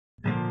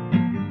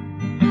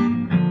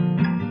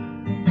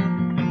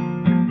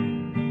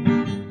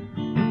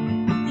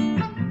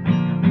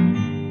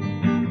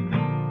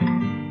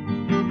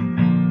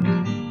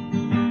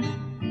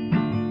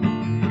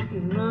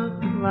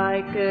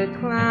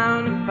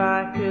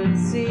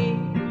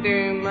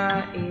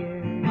my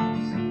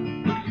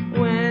ears.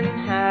 When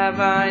have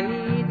I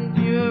needed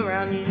you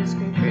around? You just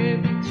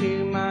contribute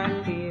to my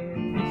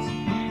fears.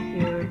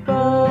 You're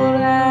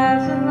bold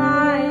as a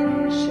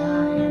lion,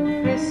 shy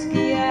and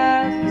frisky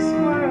as a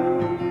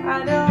squirrel.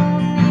 I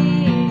don't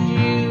need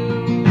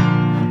you.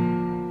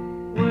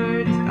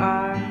 Words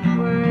are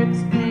words,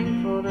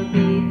 thankful to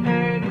be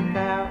heard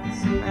without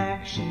some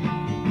action.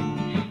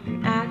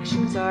 And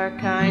actions are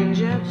kind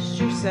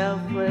gestures,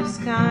 selfless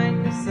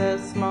kindness a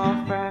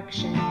small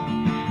fraction.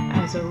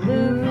 As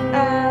aloof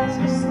as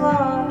a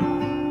sloth,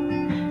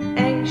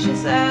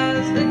 anxious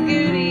as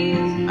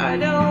agoutis, I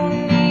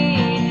don't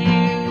need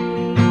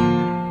you.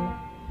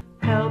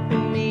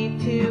 Helping me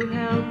to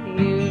help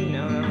you,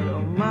 no,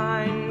 don't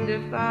mind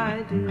if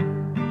I do.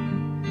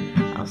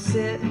 I'll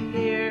sit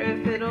here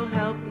if it'll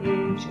help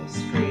you,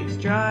 just freeze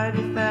dried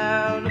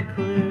without a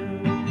clue.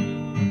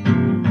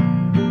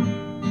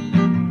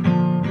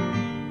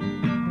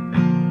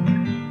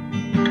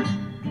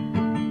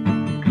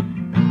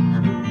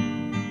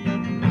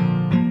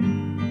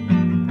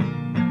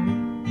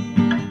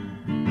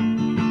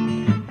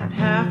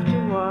 Have to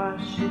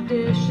wash the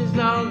dishes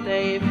all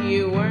day if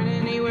you weren't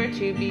anywhere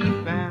to be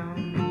found.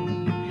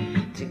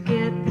 To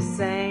get the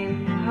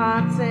same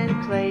pots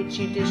and plates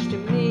you dish to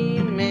me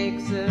and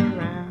mix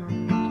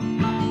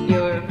around.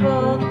 You're a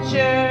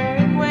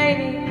vulture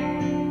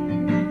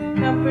waiting,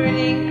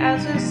 comforting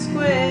as a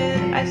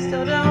squid. I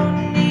still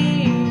don't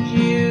need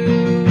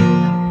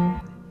you.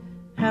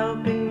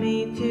 Helping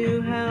me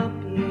to help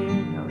you,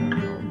 no,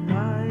 don't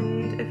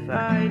mind if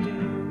I do.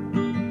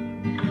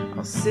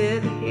 I'll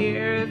sit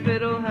here if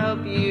it'll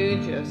help you,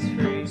 just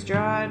freeze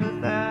dried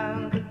without